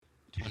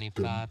Joey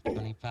Clift.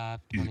 25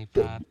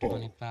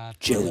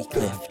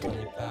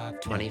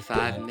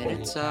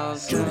 minutes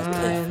of Joey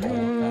Clift.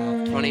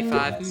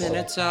 25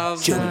 minutes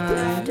of Joey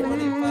Clift.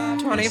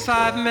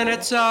 25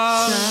 minutes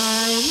of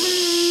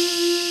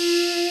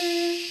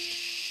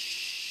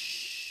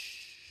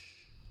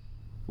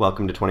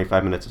Welcome to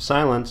 25 Minutes of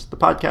Silence, the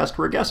podcast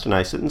where a guest and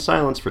I sit in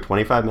silence for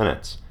 25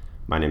 minutes.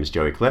 My name is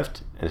Joey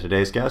Clift, and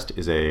today's guest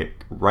is a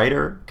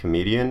writer,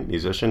 comedian,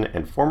 musician,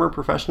 and former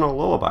professional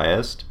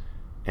lullabyist,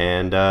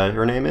 and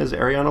her name is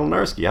Ariana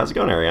Lenarski. How's it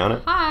going,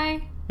 Ariana?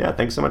 Hi. Yeah,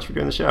 thanks so much for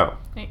doing the show.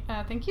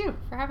 Thank you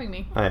for having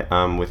me.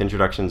 Hi, with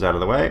introductions out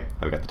of the way,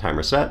 I've got the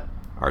timer set.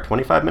 Our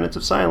 25 Minutes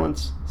of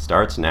Silence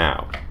starts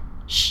now.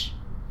 Shh.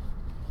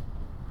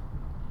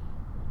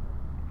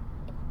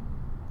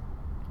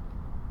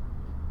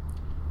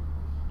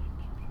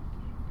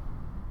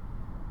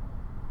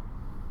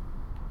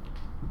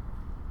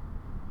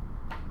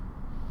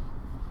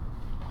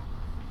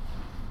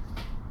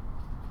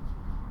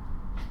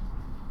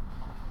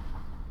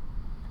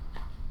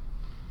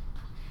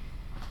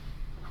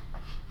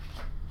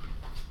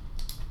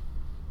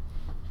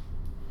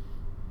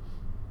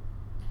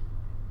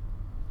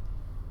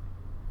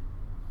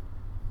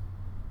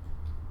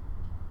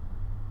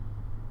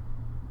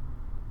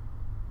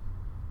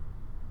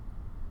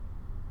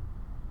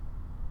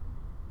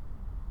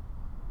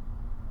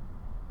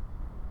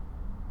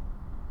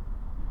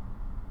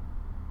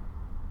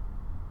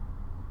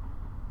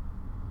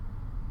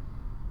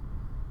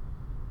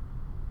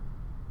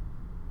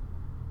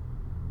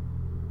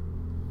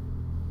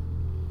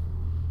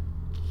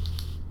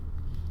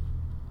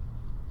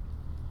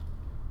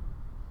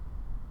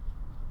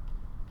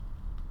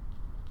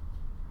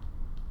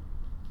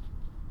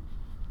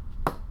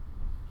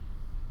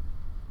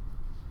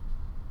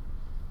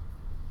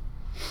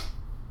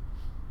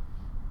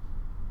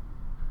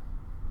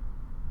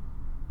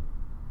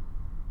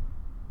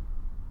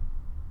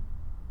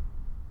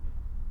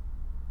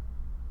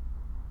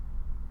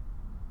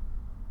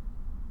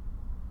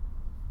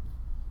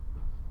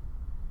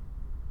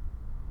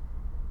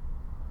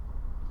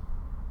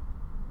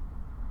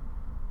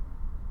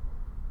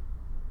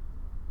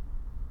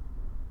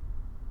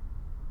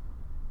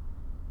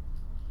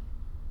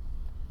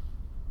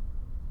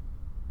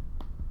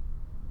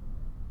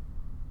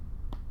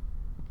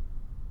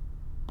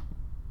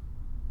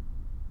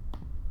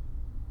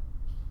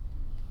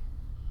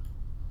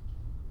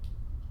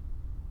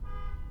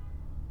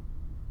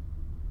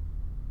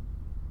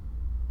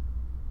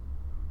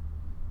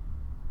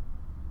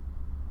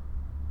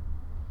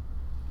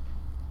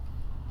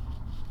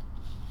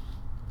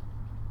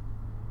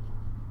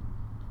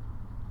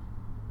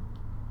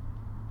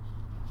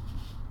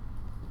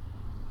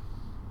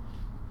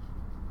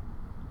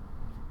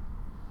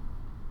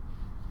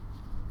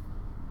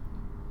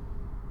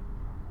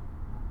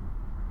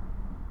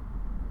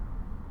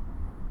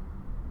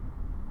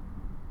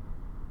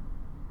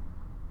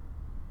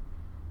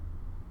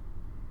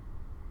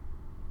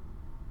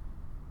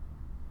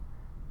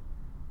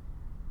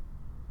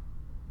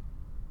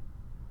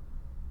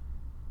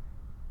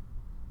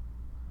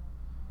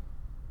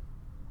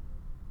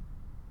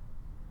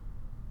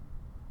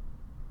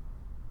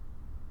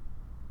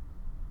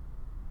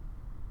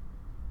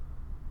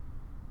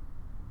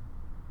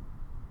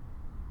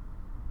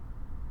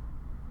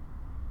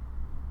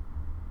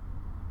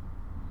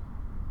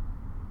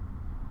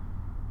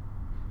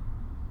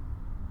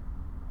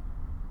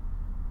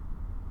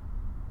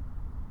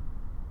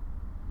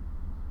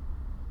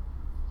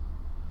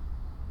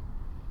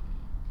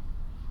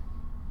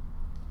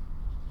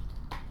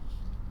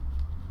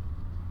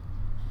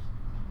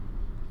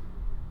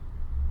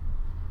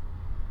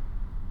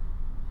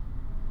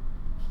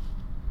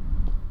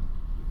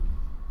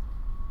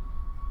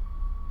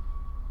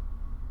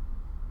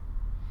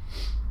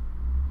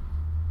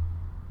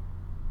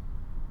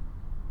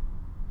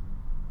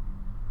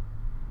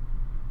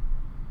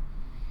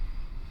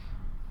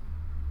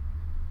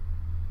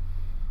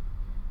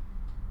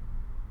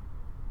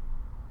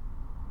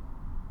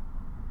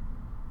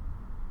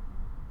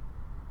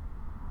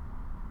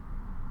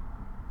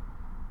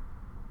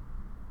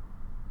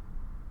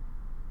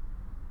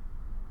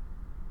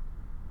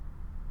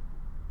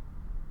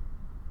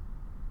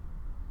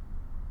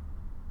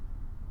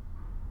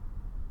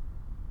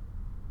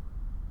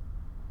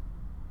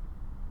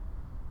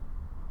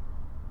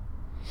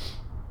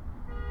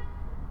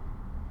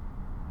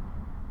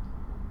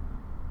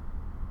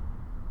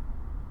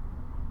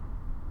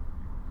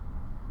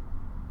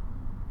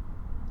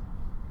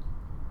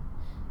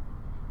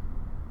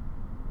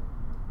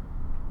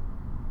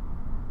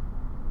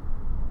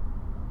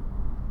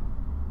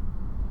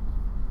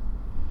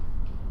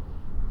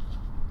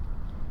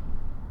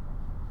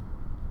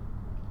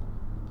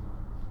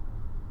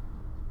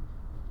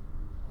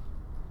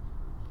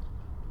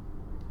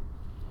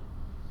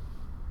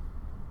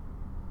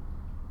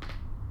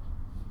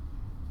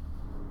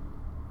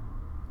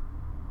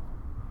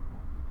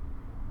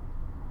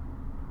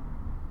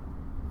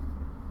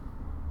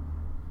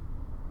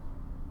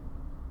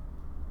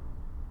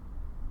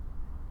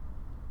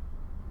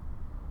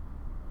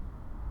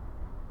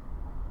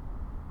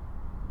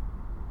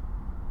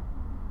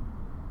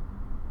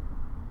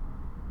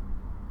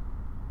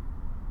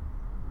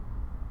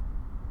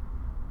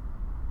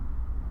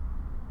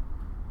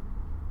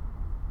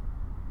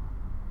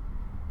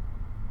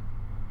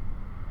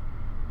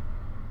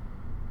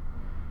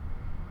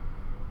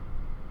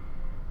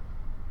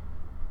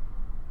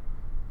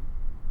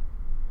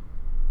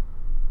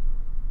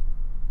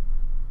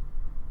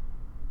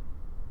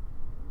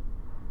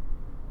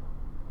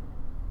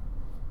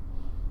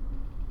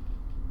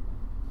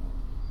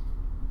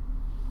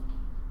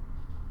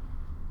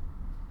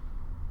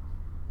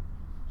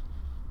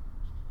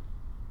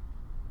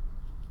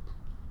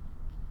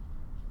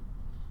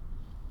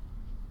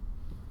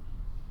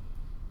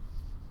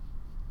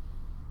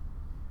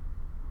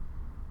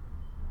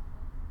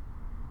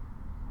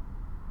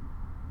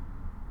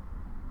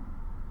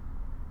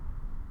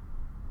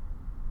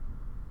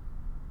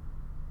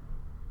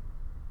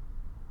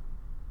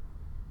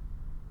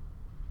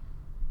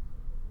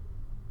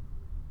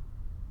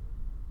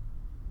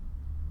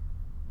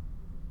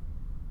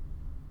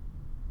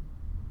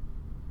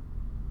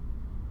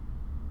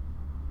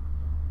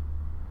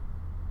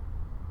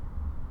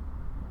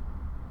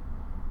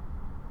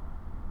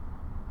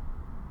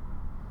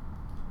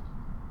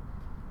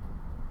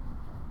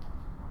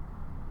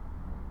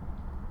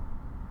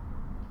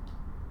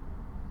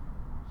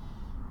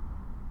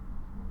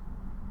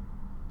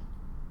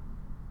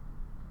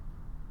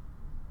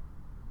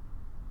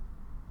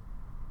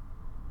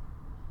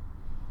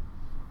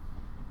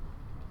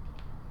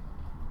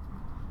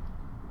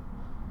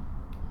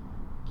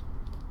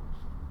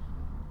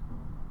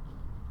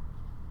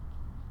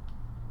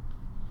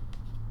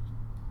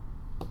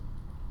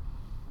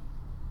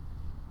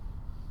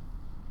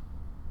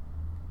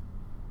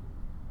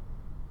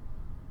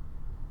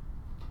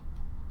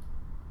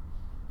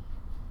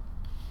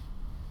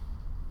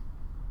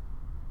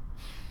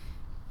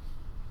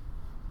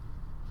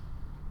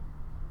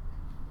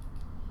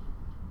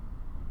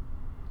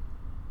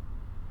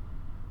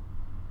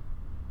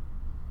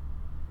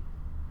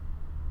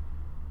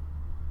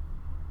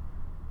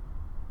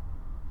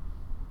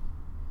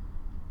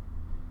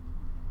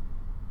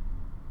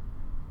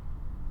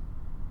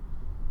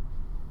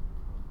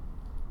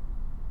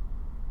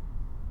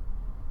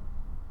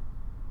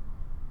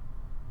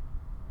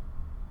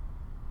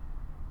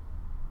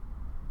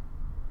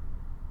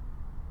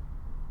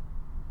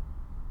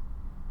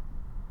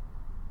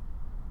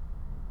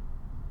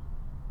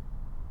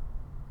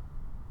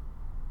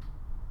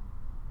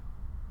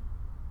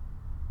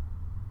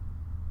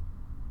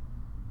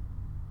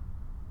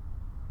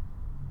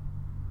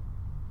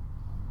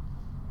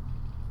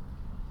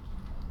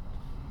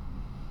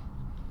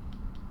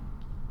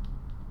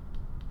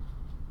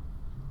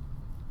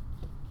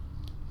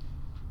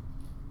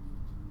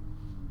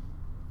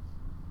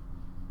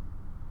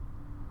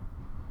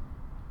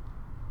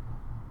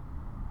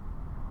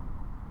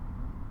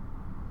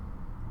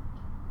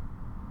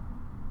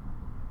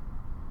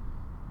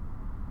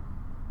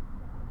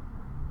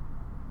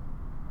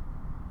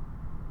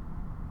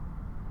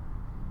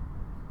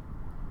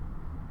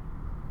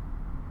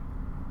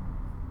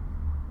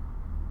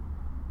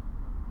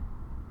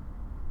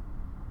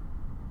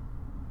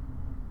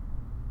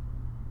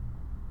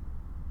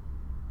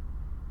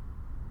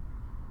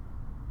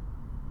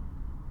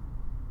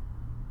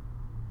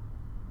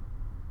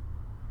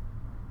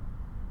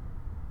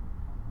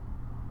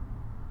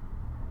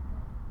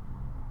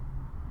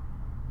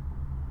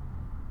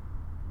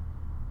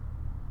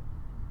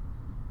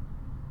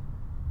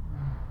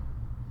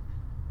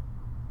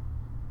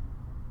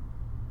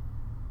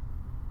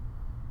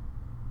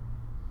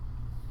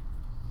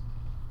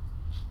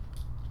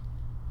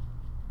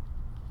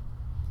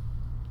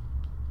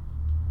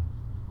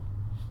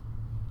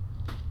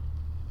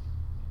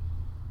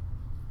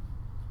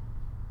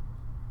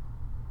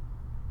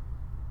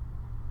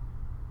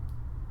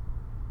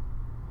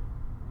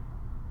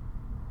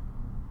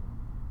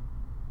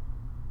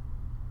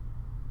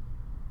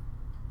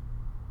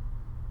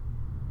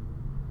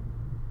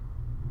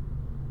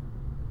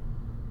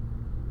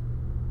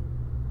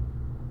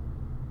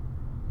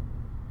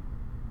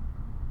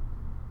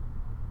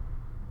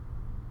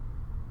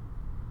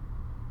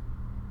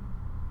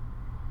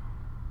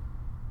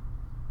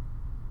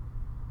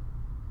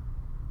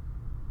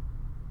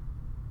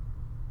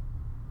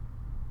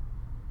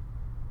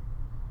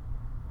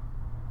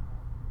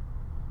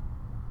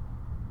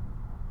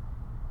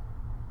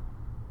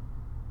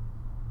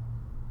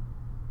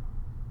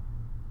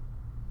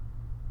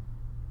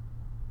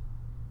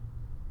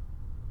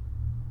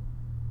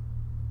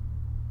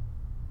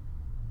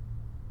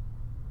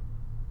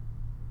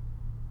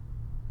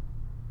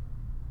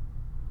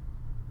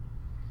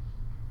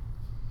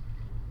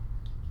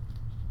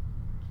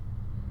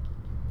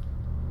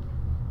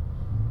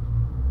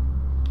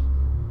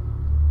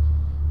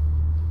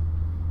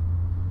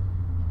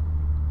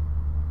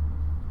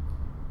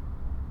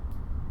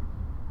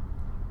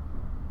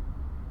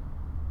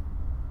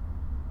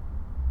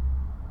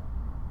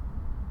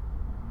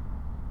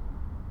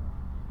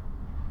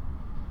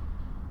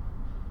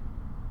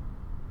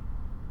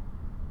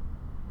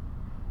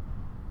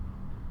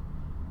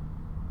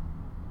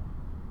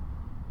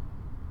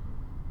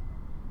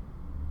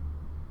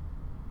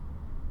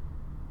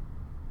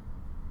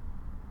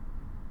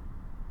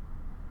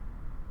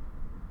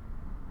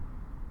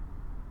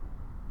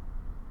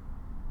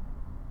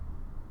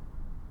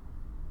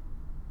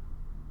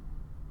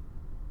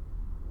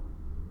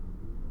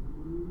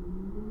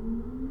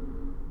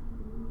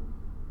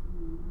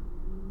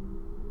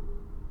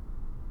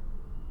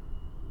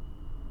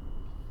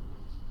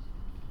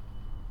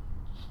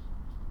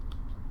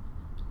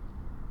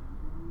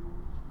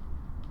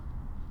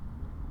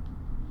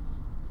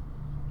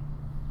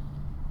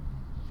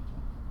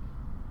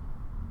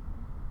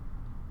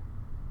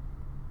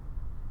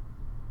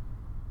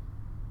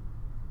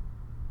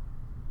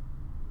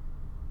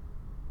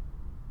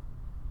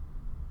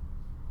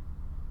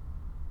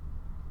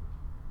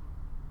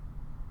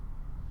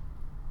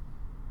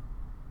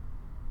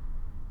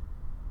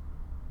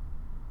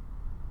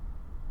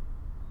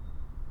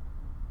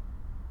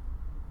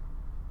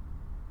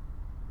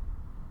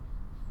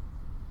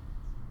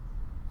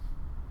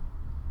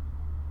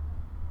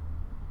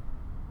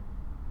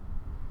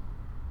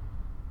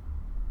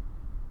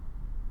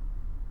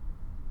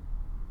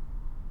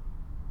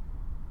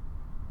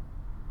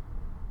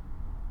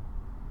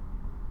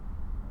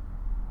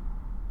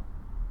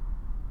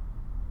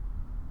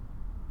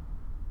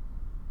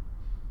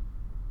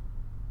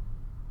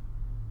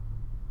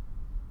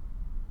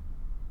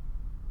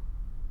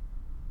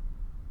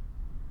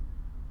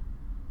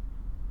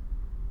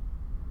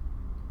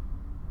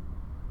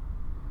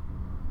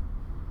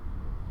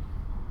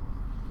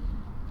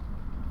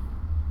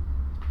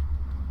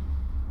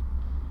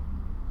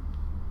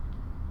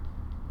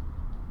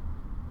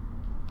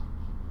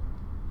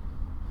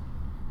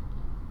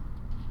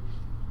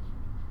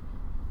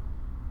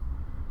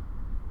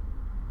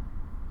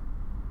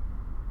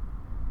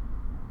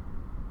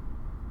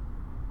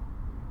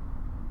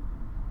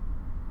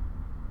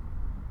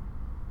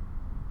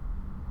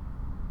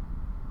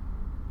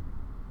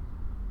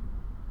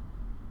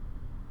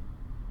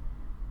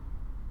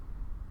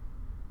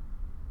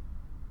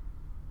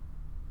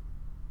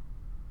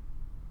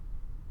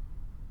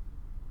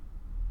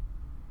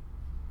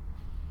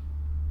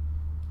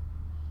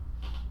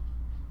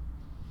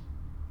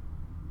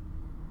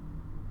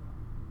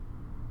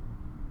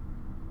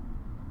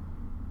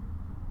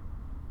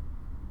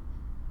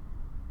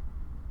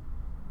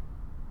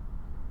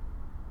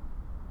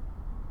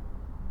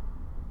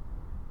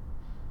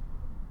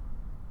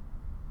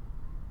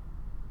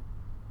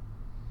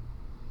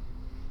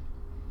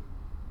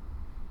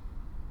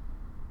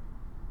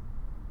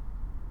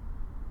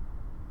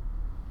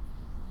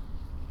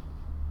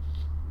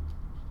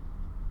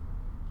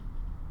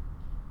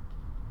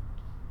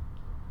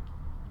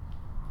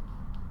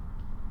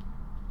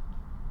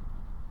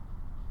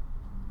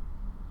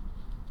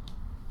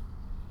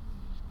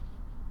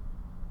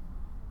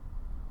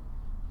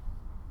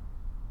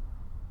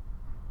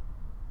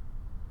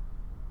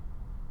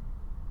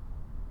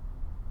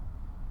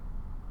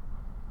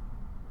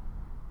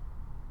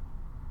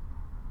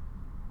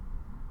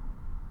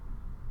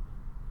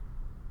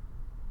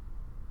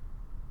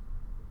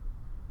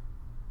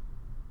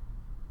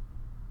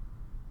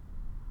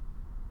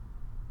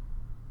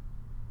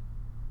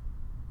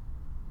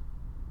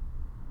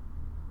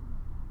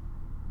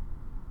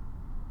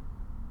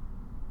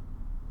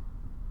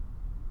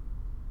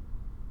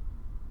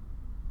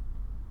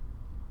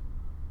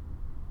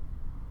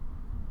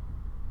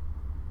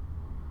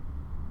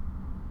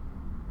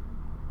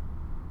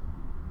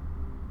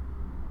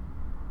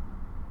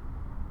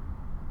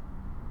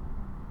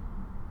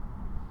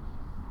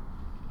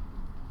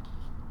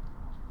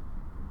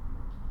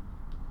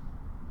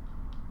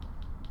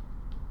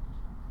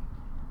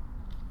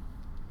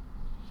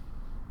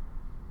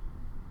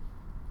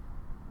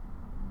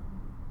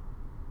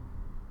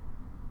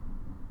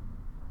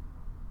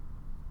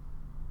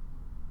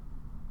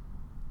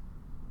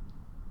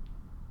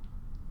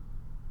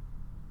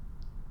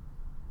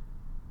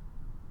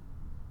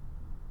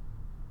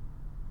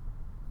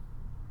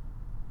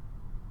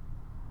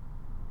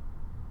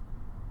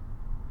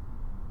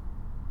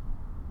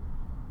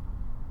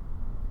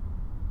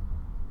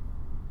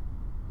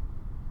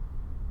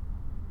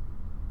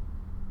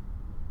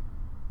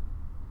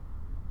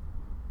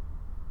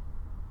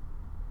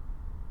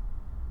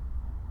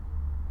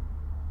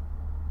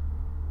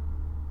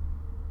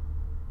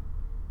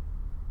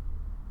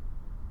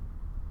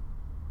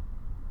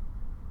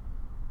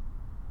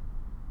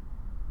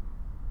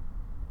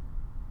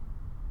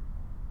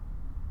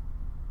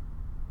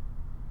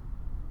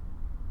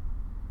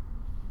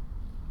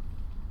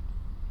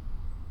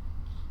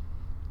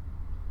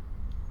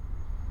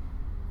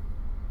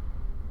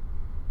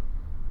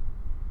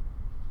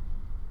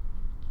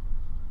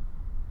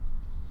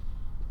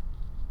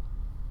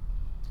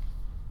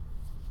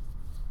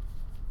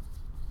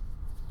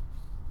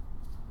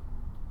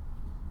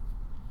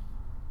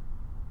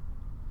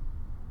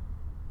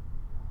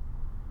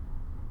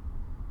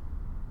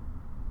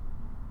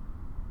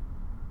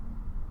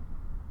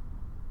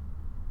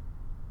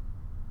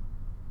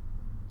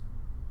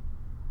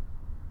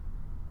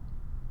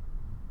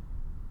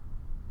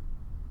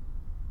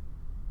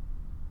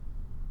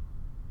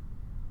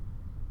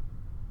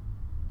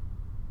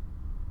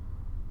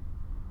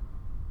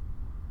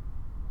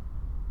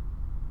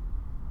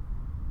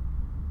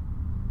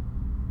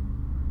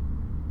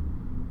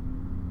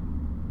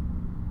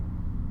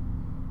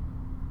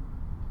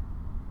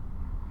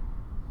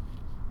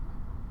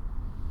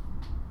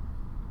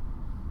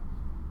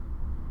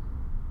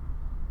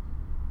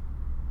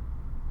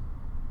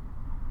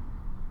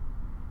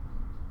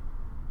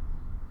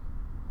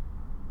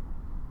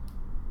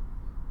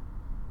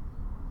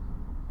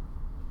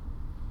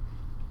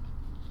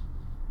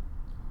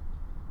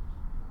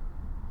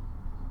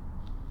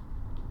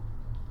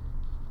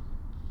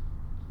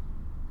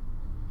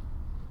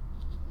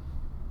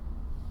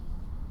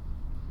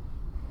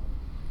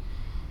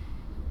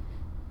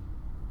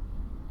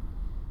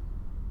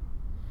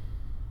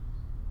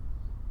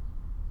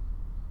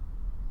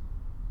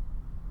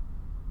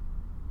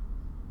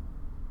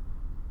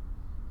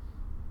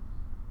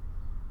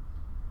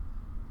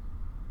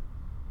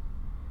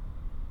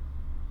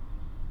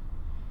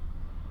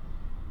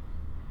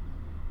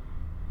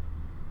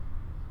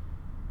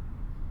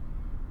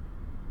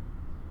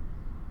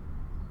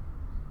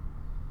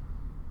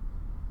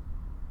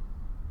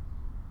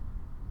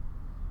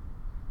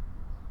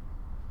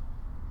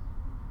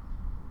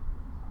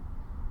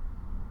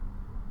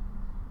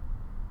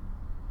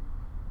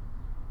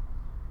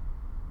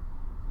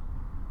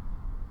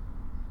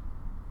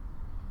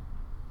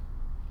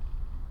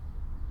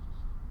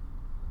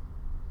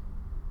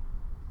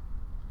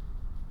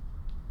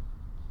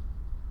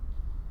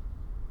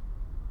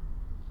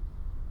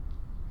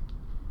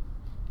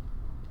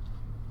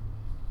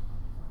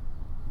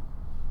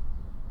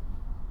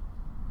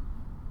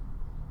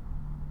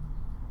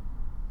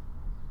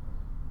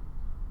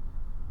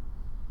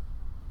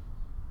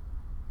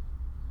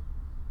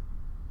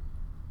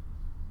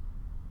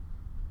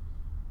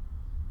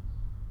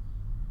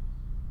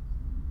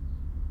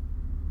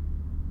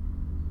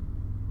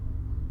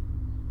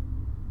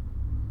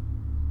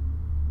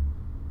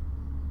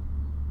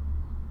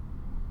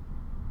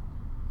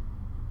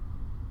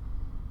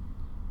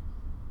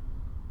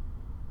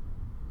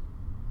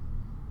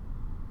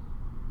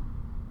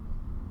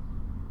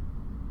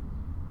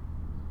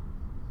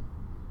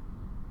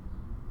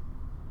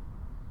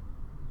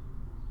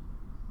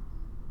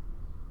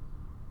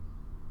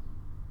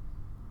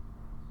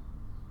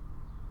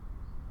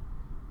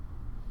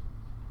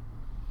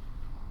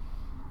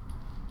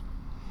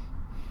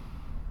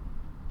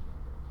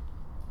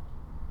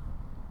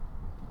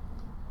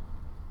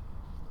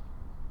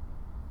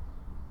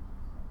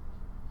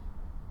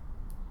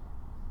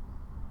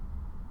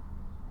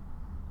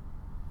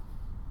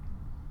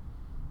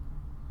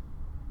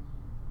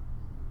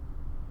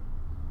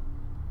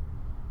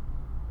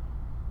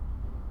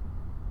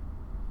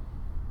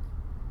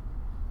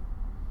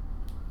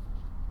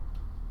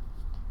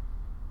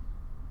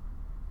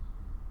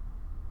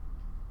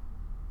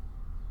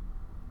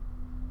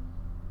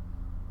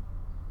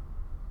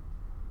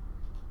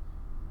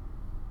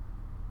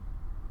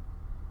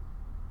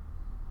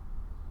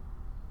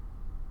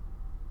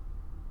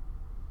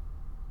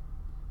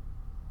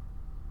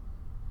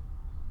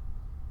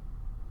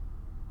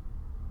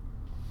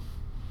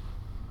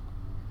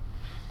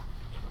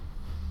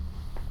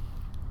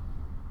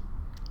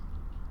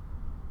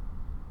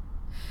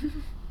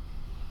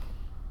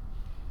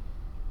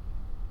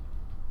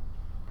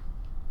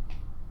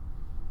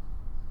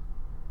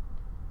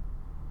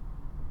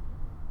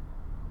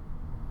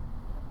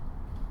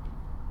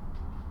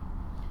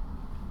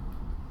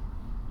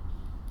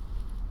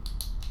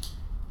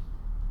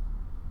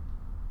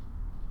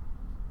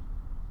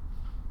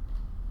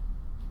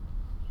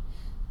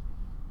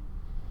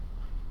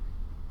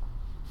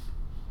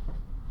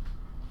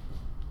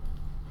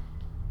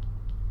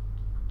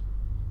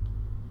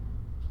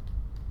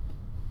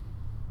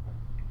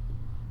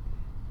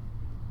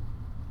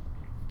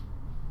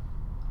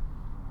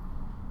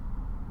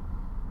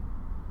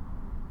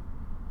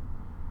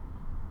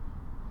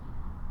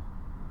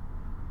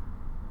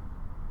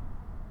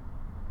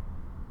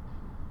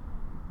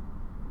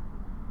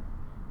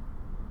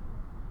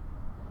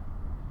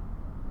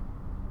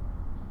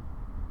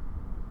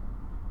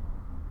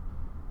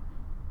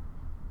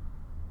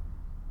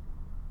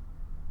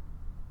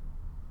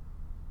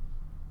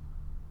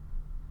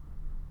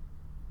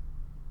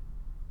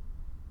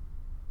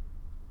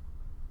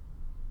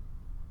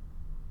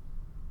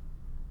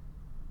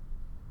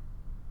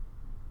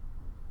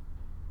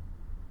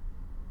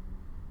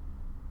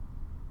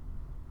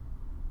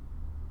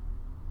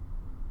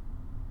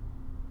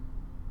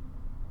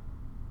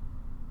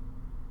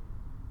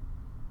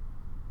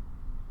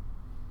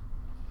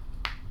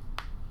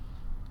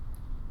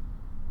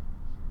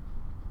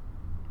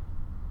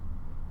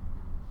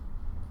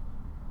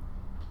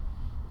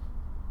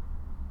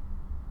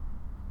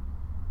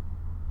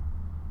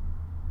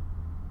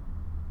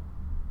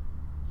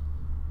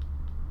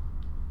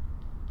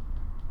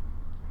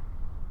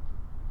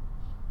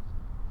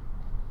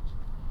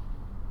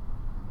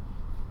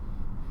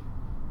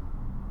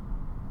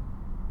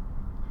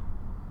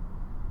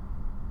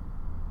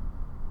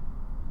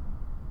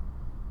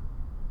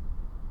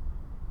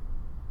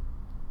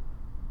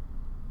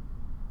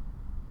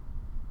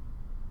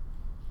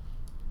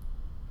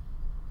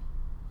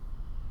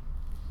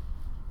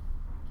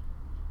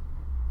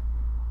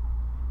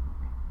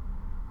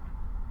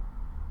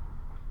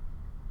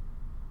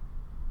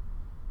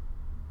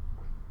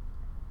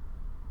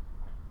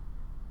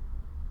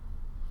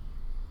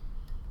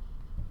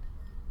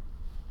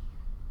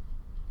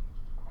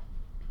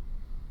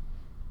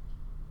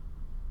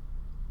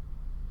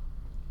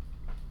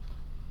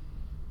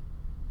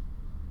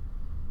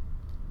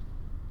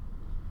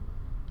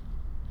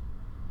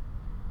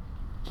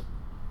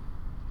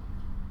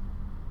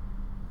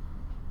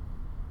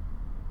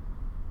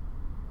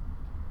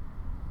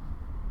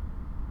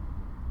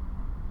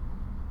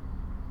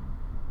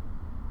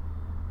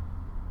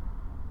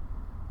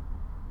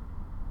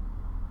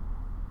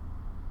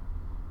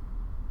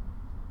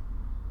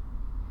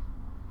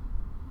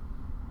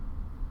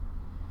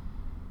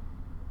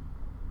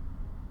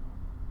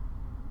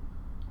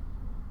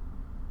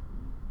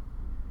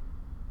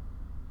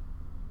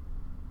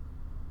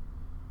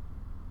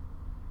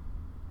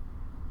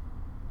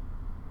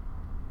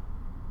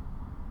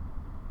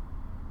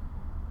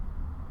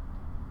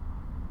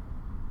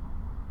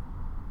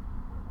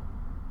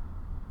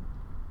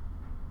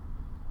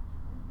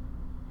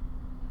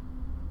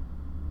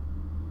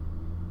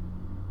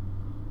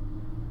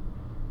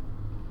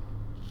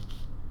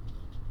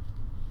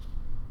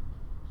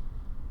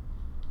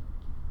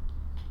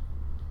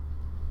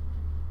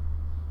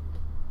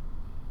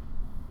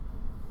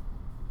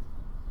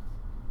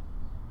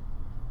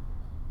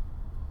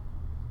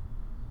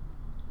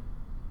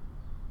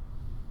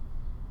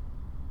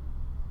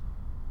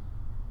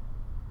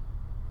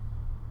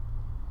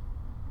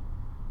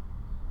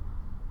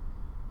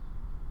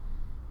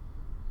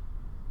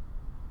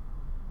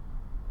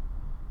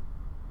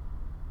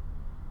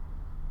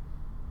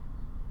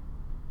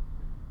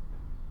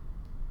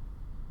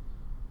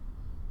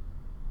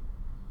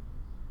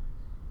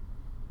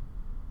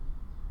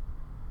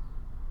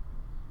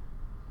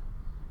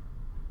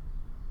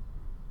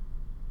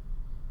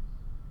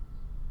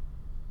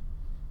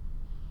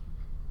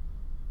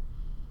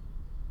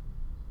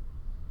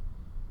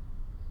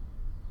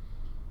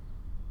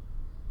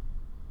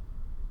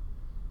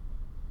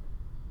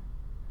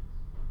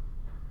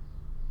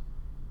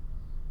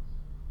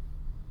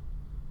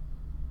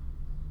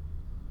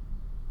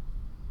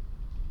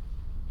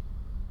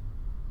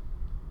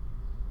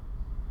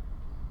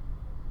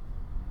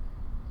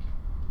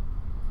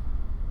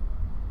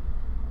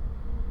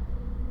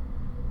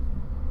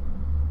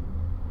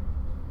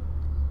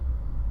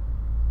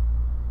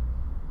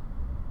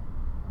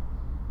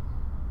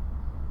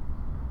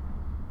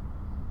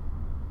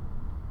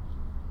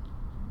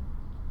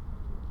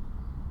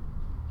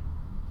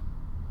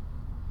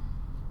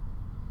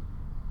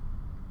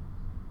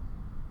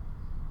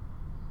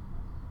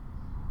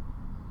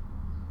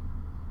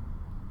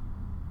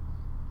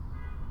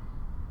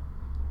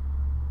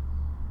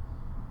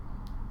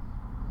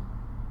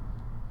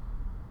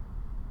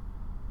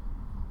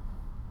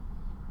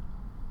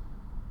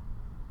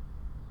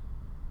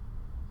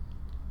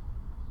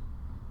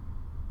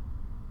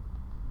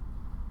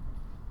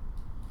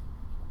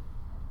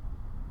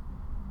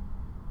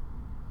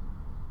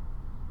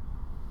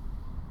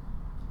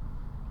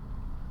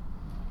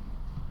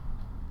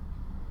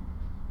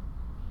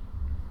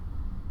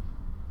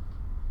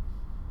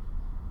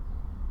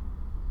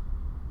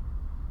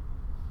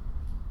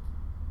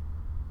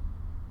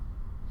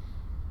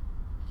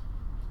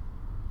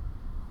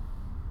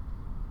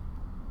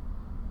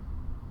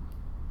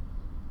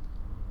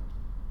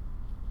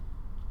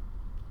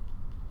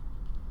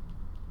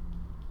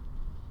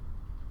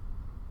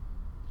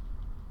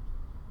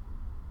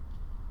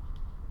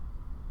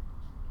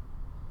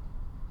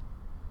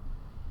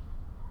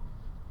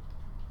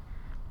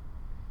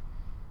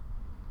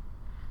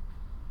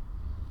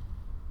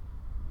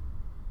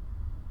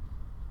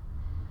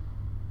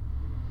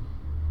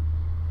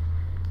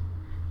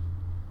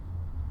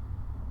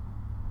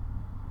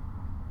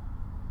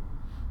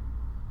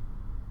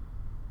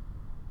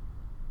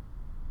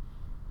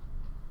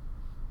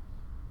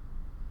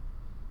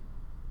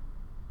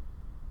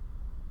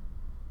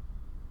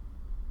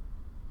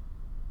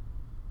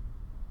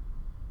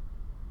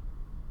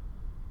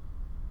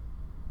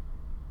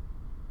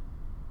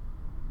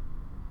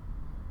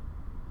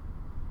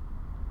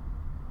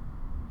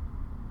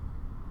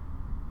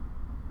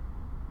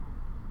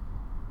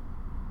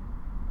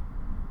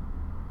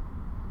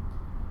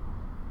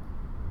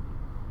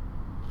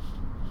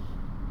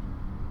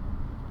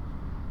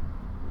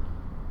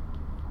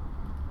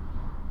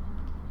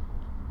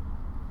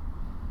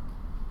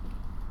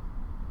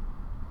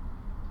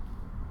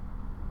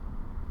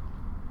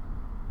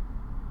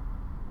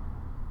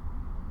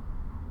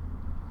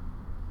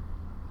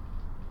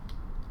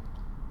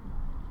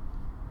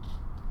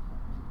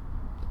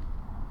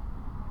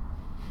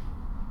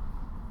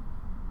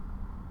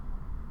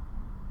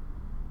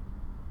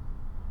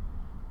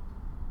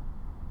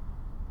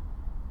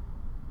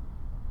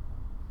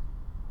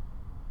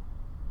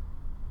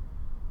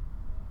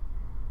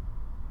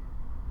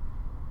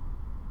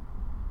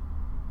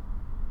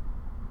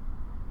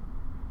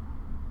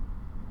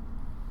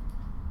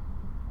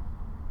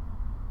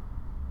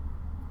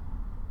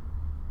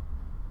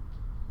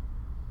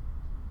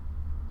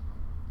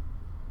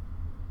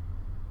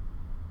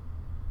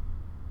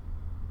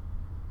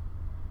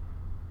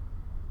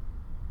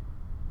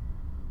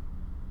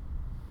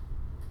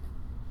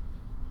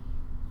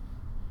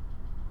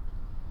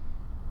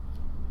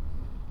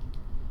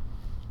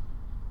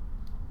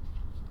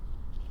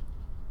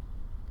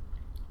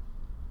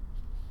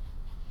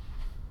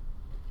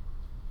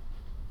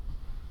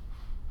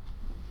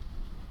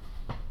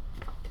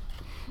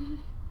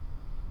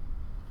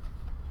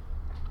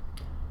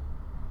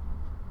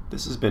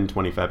 This has been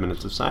 25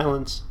 Minutes of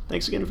Silence.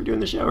 Thanks again for doing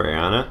the show,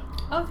 Ariana.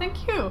 Oh,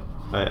 thank you.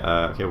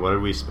 Okay, what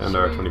did we spend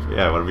our 20?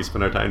 Yeah, what did we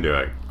spend our time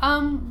doing?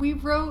 We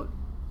wrote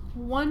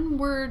one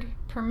word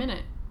per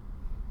minute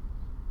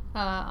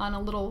on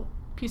a little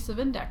piece of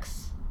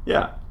index.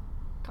 Yeah.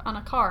 On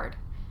a card.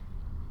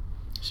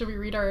 Should we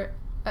read our?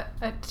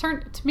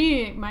 To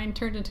me, mine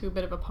turned into a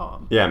bit of a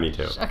poem. Yeah, me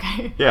too.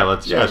 Okay. Yeah,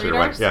 let's. Should Sure.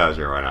 Why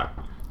not?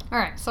 All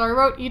right. So I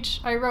wrote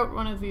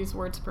one of these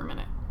words per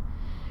minute.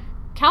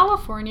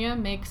 California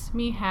makes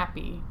me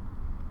happy.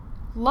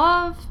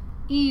 Love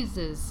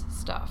eases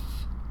stuff.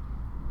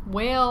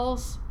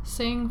 Whales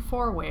sing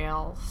for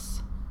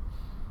whales.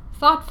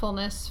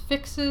 Thoughtfulness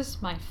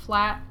fixes my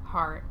flat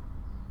heart.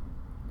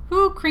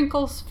 Who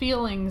crinkles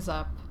feelings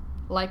up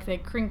like they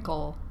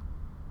crinkle?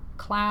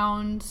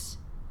 Clowns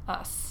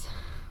us.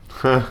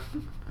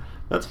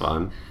 That's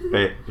fun.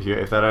 Wait,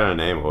 if that had a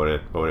name,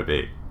 what would it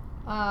be?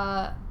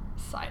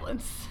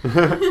 Silence.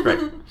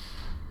 Great.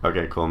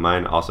 Okay, cool.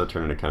 Mine also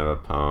turned into kind of a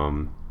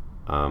poem.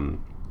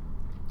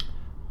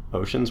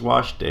 Oceans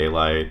wash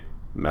daylight,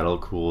 metal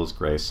cools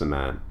gray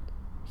cement.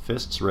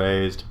 Fists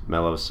raised,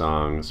 mellow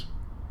songs.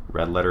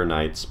 Red letter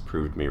nights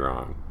proved me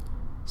wrong.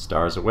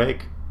 Stars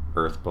awake,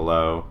 earth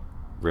below.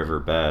 River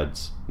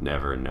beds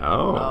never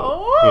know.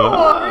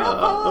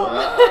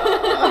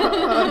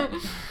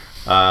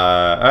 All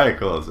right,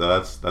 cool. So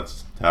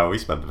that's how we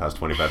spent the past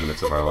 25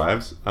 minutes of our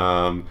lives.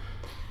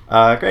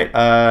 Great.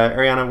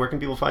 Ariana, where can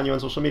people find you on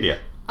social media?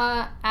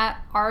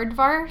 At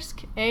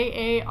Aardvarsk,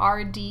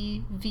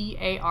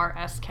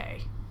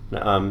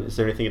 Aardvarsk. Is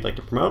there anything you'd like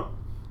to promote?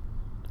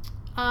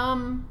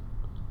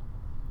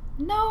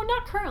 No,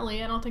 not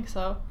currently. I don't think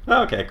so.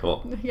 Oh, okay,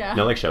 cool. Yeah.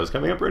 No, shows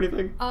coming up or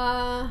anything?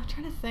 I'm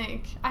trying to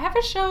think. I have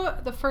a show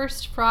the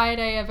first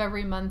Friday of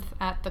every month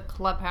at the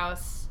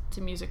Clubhouse to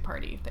Music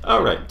Party. That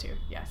right. Come to.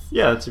 Yes.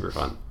 Yeah, that's super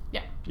fun.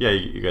 Yeah. Yeah,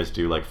 you guys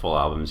do full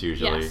albums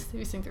usually. Yes,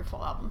 we sing through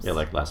full albums. Yeah,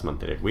 last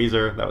month they did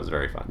Weezer. That was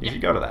very fun. You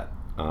should go to that.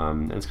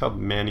 And it's called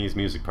Manny's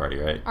Music Party,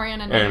 right?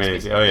 Ariana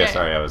Manny's. Oh yeah,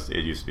 sorry.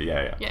 It used to be.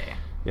 Yeah.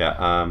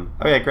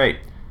 Okay, great.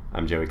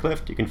 I'm Joey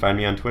Clift. You can find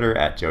me on Twitter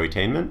at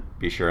JoeyTainment.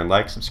 Be sure and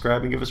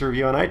subscribe, and give us a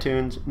review on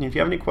iTunes. And if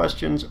you have any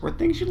questions or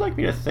things you'd like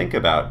me to think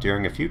about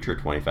during a future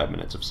 25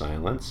 Minutes of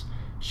Silence,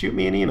 shoot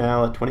me an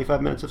email at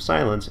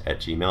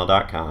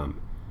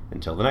 25minutesofsilence@gmail.com.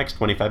 Until the next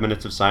 25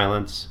 Minutes of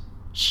Silence,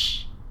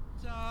 shh.